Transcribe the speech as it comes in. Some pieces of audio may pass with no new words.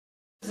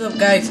What's up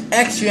guys,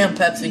 XGM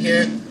Pepsi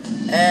here,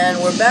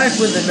 and we're back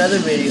with another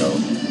video.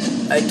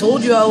 I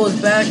told you I was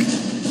back.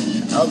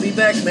 I'll be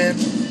back, man.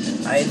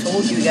 I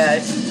told you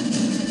guys.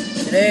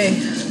 Today,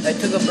 I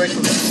took a break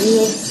from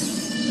school.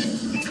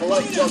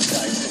 Collect job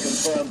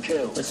tags to confirm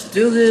kill. Let's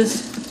do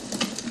this.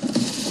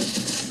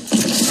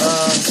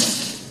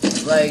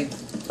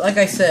 Like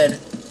I said,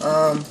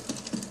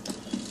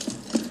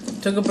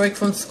 took a break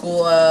from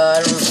school.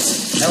 I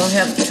only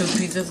have 2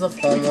 pieces of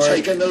homework.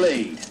 Taking the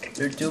lead.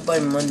 They're due by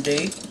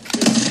Monday.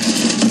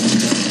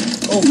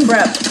 Oh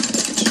crap!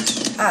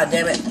 Ah,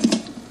 damn it!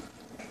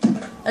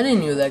 I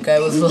didn't know that guy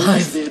was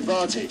alive. The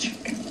advantage.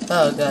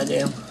 Oh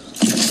goddamn!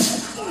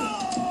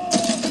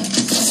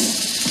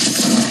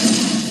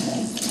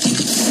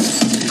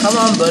 Come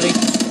on, buddy.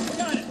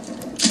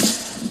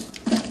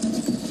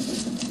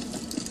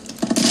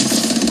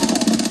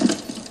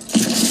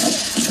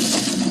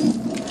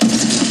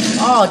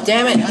 Oh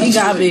damn it! He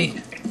got me.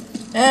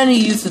 And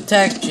he used the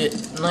tac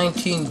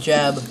 19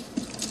 jab.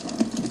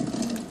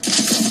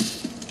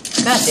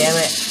 God damn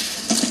it.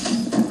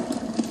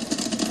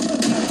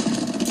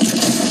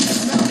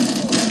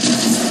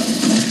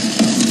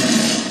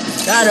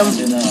 Got him.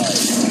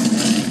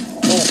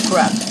 Oh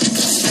crap.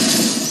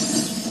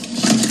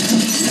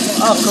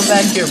 Oh, come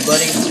back here,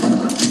 buddy.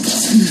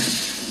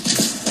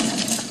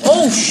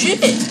 Oh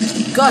shit.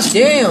 God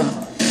damn.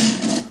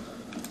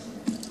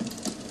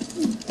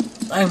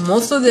 Like,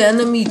 most of the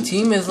enemy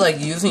team is like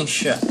using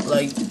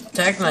like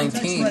tac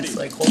 19s.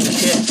 Like, holy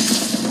shit.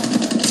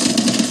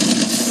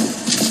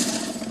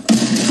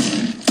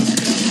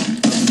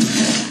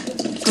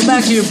 Come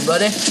back here,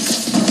 buddy.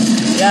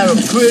 You got a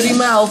pretty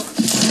mouth.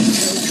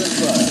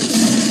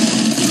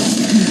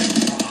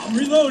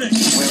 Reloading.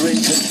 We're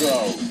in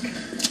control.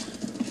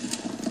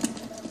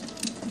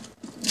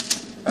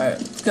 Alright,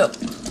 let's go.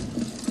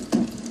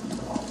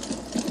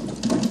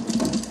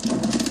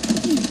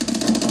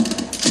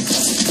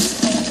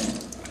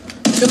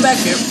 Come back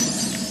here.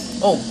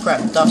 Oh crap,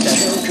 stop that.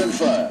 Kill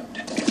confirmed.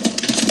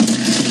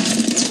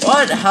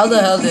 What? How the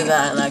hell did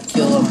that not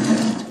kill him?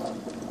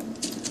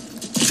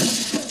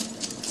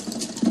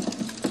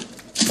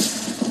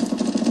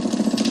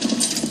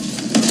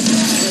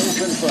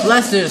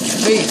 Bless his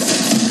face.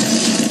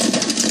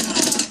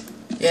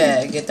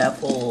 Yeah, get that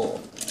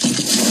full.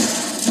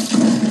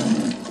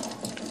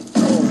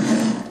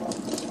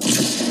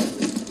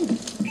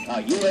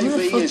 Our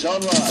UAV is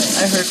online.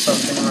 I heard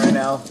something right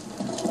now.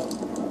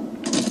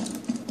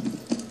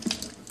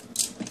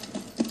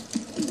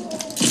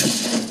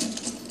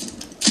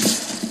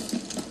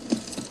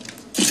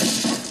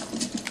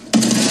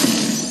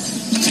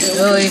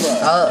 Really?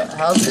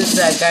 How did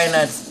that guy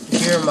not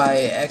hear my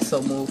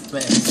exo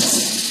movement?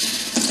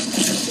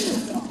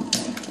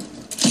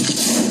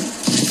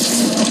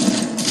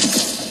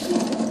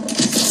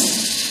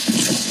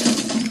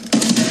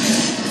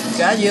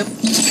 Got you.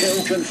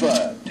 Kill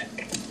confirmed.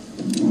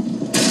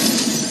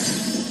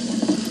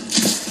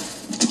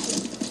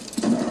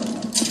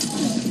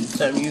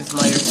 Time to use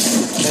my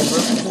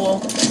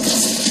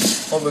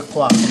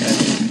overclock.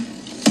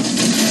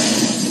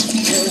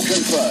 Kill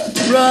confirmed.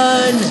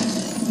 Run!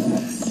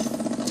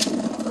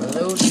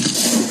 Reload.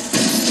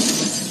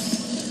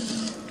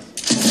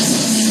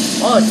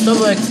 Oh, it's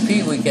Summer XP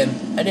weekend.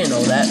 I didn't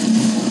know that.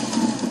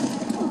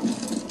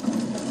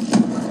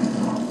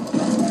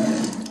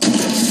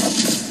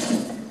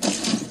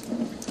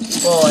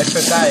 Oh, I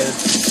forgot it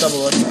was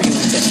double XP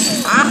weekend.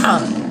 Ah!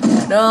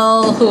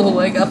 No,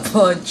 I got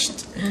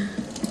punched.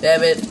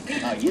 Damn it.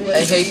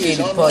 I hate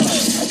getting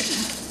punched.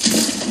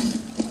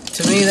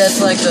 To me, that's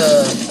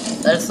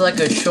like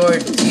a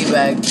short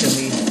teabag to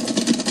me.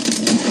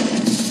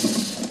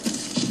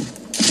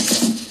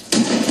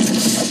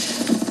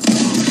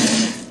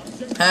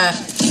 Ha.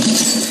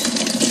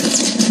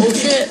 Oh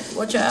shit,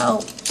 watch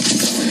out.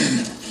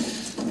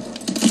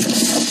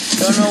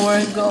 Don't know where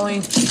I'm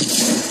going.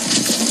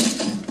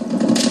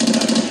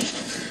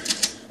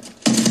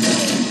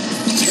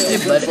 Hey,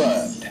 buddy.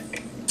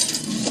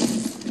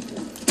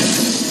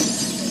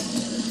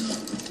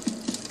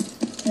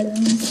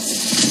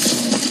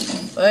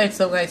 Alright,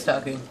 some guy's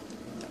talking.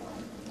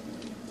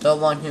 Don't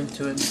want him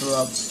to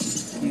interrupt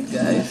you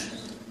guys.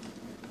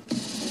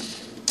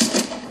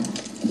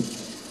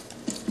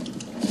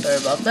 Sorry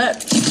about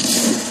that.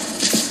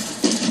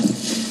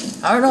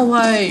 I don't know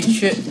why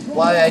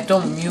I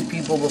don't mute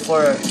people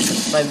before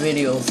my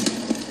videos.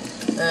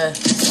 That's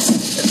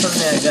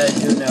something I gotta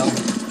do now.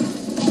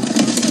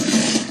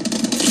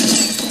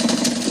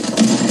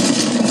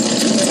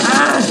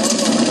 Ah!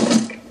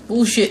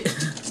 Bullshit.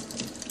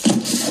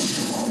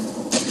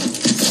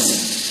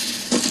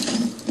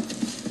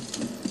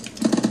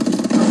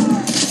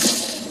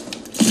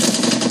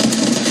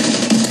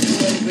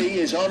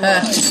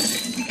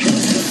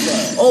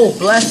 Oh,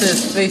 blast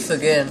his face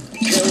again.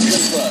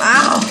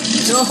 Ow!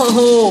 No!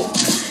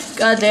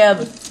 God damn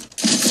it.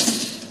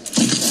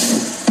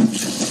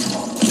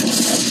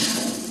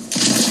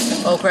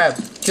 Oh crap.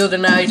 Kill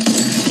denied.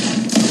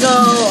 No!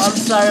 I'm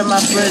sorry, my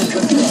friend.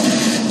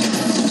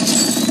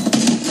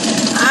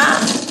 Ah!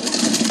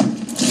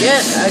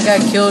 Shit, I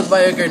got killed by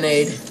a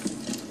grenade.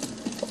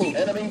 Oh.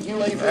 Enemy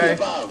UAV Alright.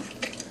 above.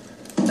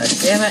 God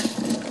damn it.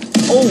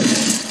 Oh!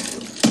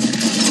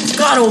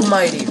 God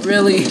almighty,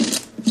 really?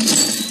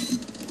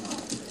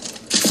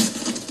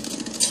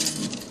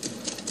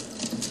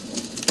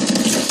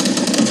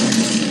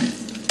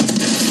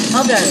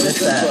 How did I miss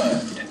that?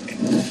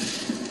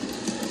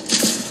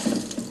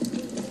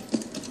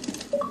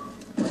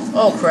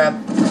 Oh crap.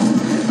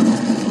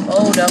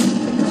 Hold up.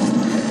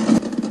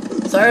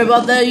 Sorry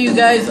about that, you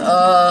guys.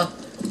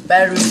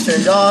 Batteries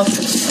turned off.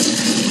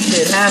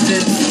 Shit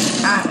happens.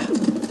 Ah!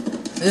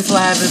 This is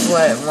what happens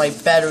when my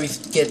batteries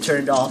get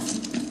turned off.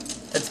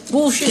 That's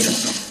bullshit.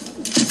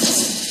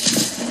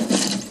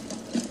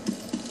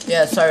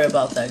 Yeah, sorry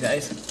about that,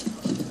 guys.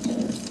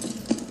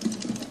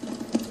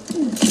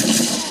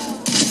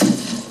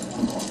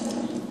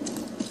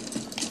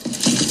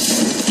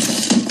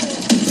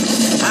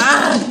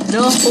 Ah,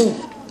 no.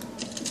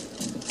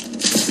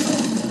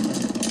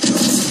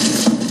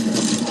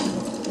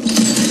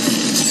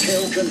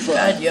 Kill confirmed.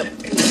 God, yep.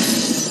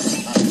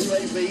 Our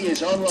UAV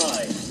is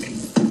online.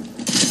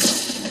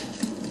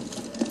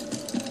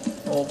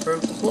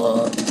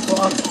 Overclock.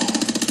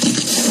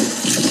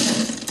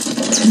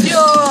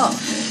 Yeah.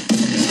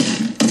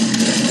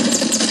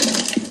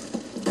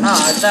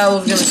 Ah, I thought I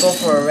was gonna go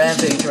for a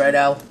rampage right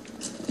now.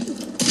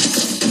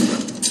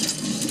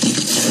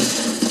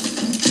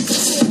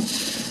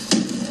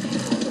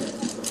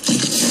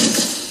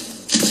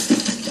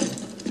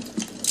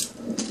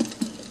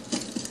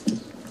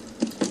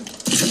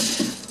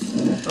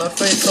 I'm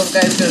afraid some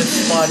guy's gonna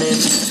spawn in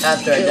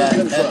after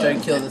I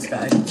kill this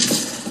guy.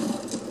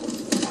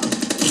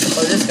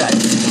 Oh, this guy.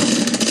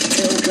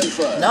 Kill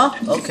confirmed. No?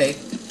 Okay,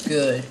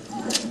 good.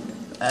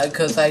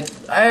 Cause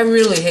I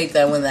really hate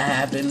that when that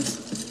happens.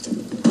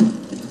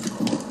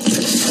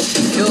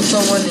 Kill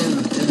someone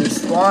in their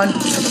spawn.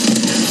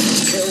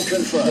 Kill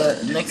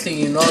confirmed. The next thing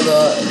you know,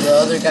 the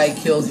other guy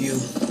kills you.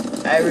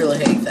 I really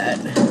hate that.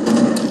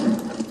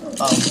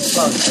 Oh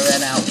fuck! I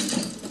ran out.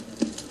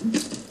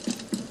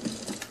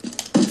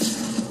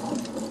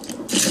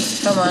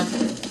 Come on.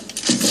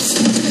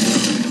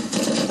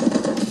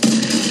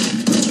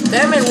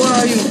 Damn it, where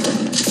are you?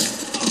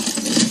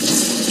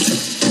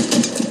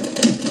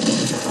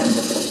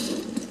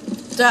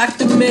 Talk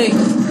to me.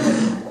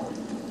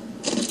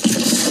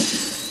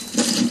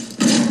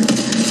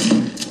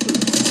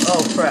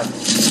 Oh crap.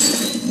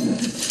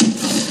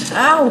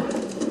 Ow!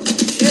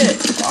 Shit!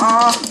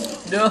 Ah!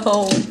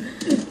 No!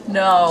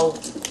 No!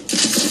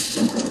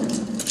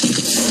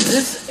 Is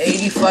this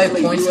 85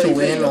 points to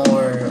win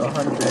or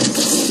 100?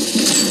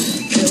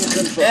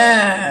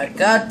 Yeah!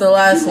 Got the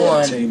last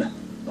one.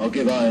 I'll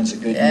give Irons a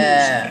good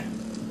Yeah.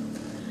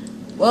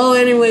 Well,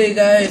 anyway,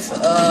 guys,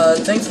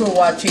 thanks for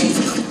watching.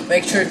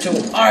 Make sure to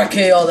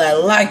RKO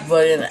that like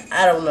button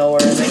out of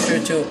nowhere. Make sure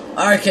to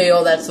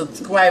RKO that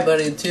subscribe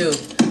button too.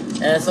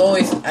 And as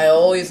always, I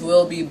always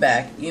will be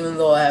back, even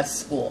though I have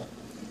school.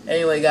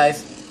 Anyway,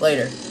 guys,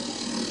 later.